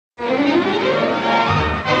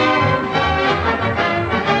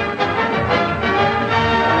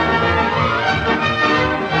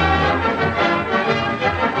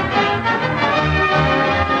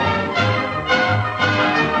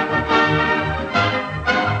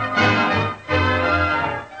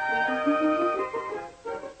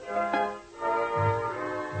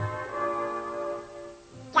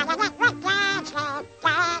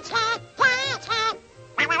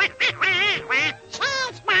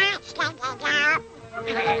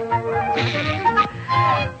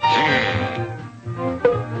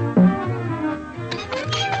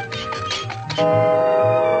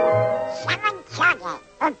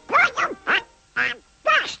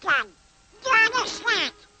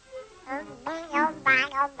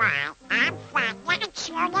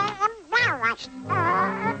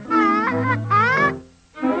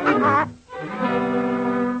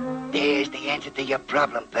There's the answer to your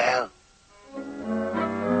problem, pal. Oh,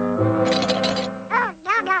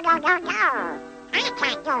 no. I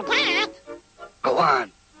can't do that. Go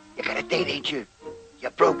on. You got a date, ain't you?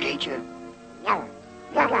 You're broke, ain't you? No,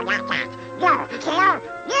 not that. No.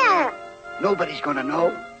 Nobody's gonna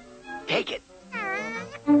know. Take it.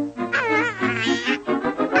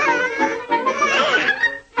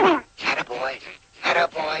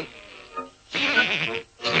 Attaboy.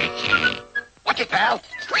 Watch it, pal.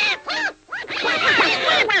 What you doing?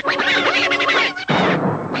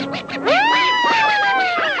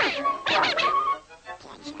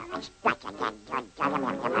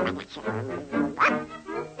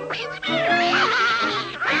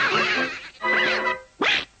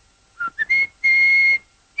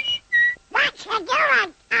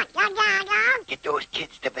 Get those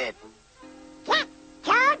kids to bed. Get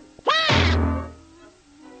to bed.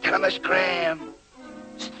 Tell them to scram.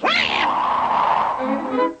 Yes,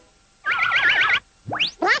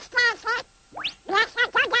 Daddy. Yes,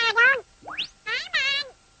 Daddy.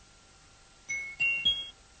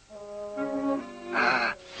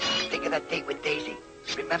 Think of that date with Daisy.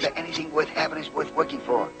 Remember, anything worth having is worth working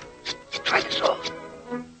for. Try this all.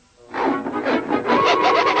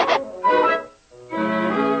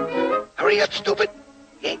 Hurry up, stupid.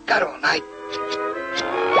 You ain't got all night.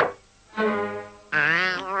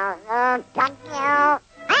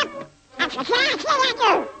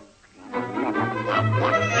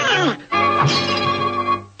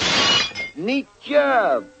 Neat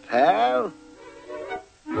job, pal.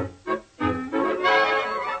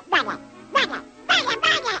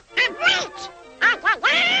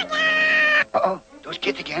 Uh-oh, those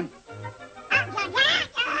kids again.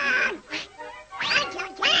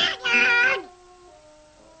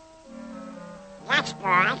 Yes,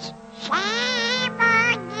 boys. Shame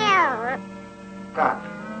on you.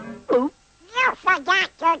 Oop. You forgot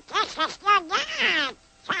to kiss us goodnight.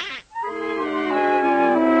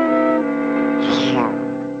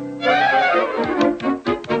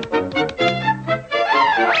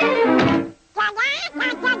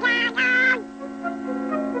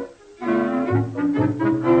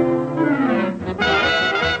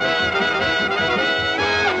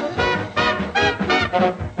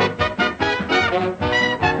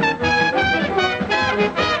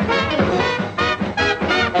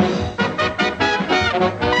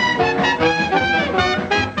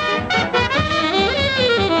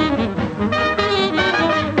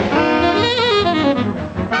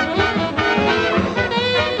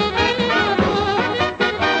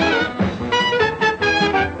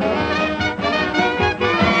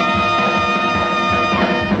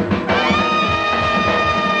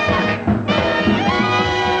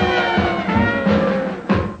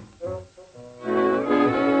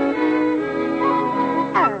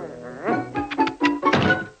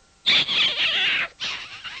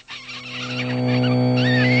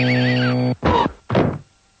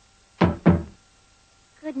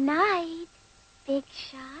 Good night, Big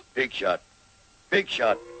Shot. Big shot. Big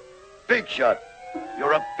shot. Big shot.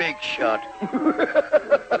 You're a big shot.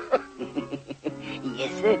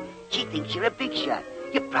 Yes, sir. She thinks you're a big shot.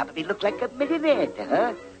 You probably look like a millionaire to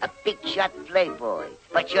her. A big shot playboy.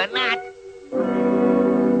 But you're not.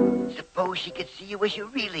 Suppose she could see you as you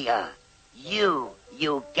really are. You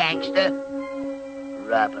gangster.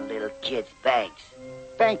 Robbing little kids' banks.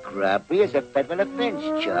 Bank robbery is a federal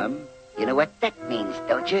offense, chum. You know what that means,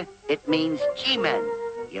 don't you? It means G-man.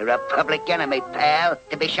 You're a public enemy, pal.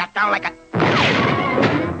 To be shot down like a...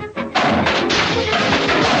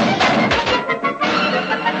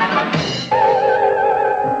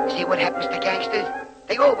 See what happens to gangsters?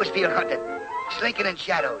 They always feel hunted. Slinking in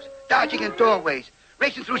shadows, dodging in doorways,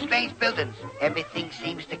 racing through strange buildings. Everything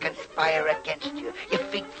seems to conspire against you. Your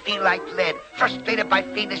feet feel like lead, frustrated by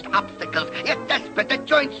fiendish obstacles. You're desperate, the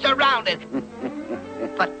joint's surrounded.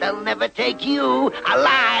 But they'll never take you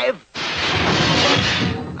alive.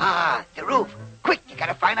 Ah, the roof. Quick, you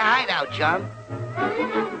gotta find a hideout, John.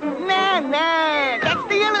 Nah, that's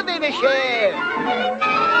the elevator shaft.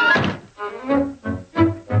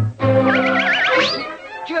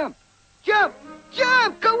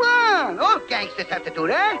 Jump, go on. All gangsters have to do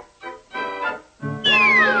that.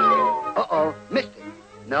 Uh-oh, missed it.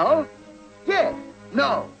 No, yes,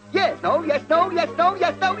 no, yes, no, yes, no, yes, no,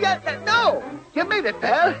 yes, no, yes, no. You made it,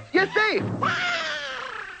 pal. You're safe.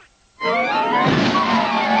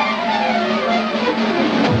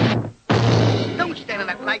 Don't stand in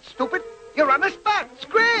that light, stupid. You're on the spot.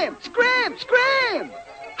 Scram!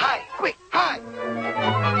 Hide, quick, hide.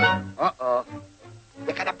 Uh-oh.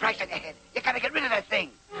 You got a price on your head. You gotta get rid of that thing.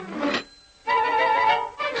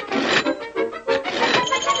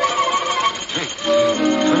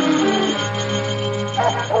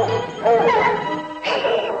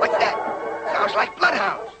 Hey, what's that? Sounds like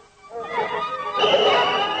bloodhounds.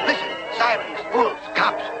 Listen, sirens, wolves,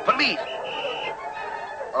 cops, police.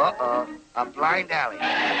 Uh-oh, a blind alley.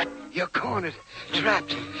 You're cornered,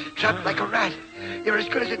 trapped like a rat. You're as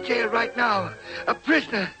good as in jail right now. A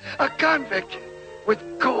prisoner, a convict, with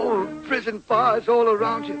cold prison bars all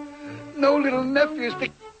around you. No little nephews to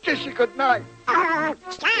kiss you goodnight. Oh,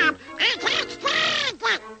 stop! I can't stand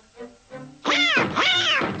it! Help!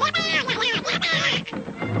 Get me out of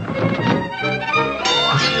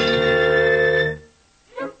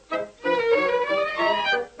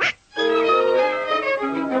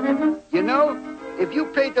here! You know, if you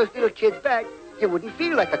paid those little kids back, you wouldn't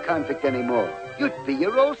feel like a convict anymore. You'd be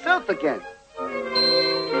your old self again.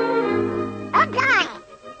 Oh, God!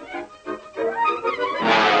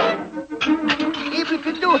 Even if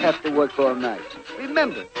you do have to work all night,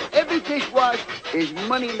 remember, every dishwash is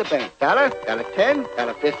money in the bank. $1, $10,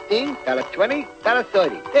 $15, $20,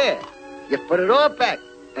 $30. There. You put it all back,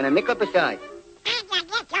 and a nickel besides. And you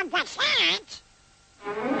get some besides.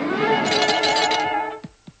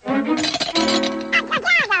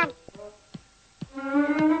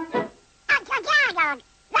 Uncle Donald,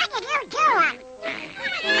 what did you do?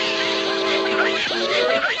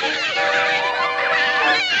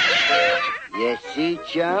 You see,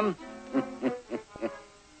 chum?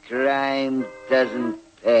 Crime doesn't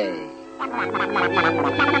pay.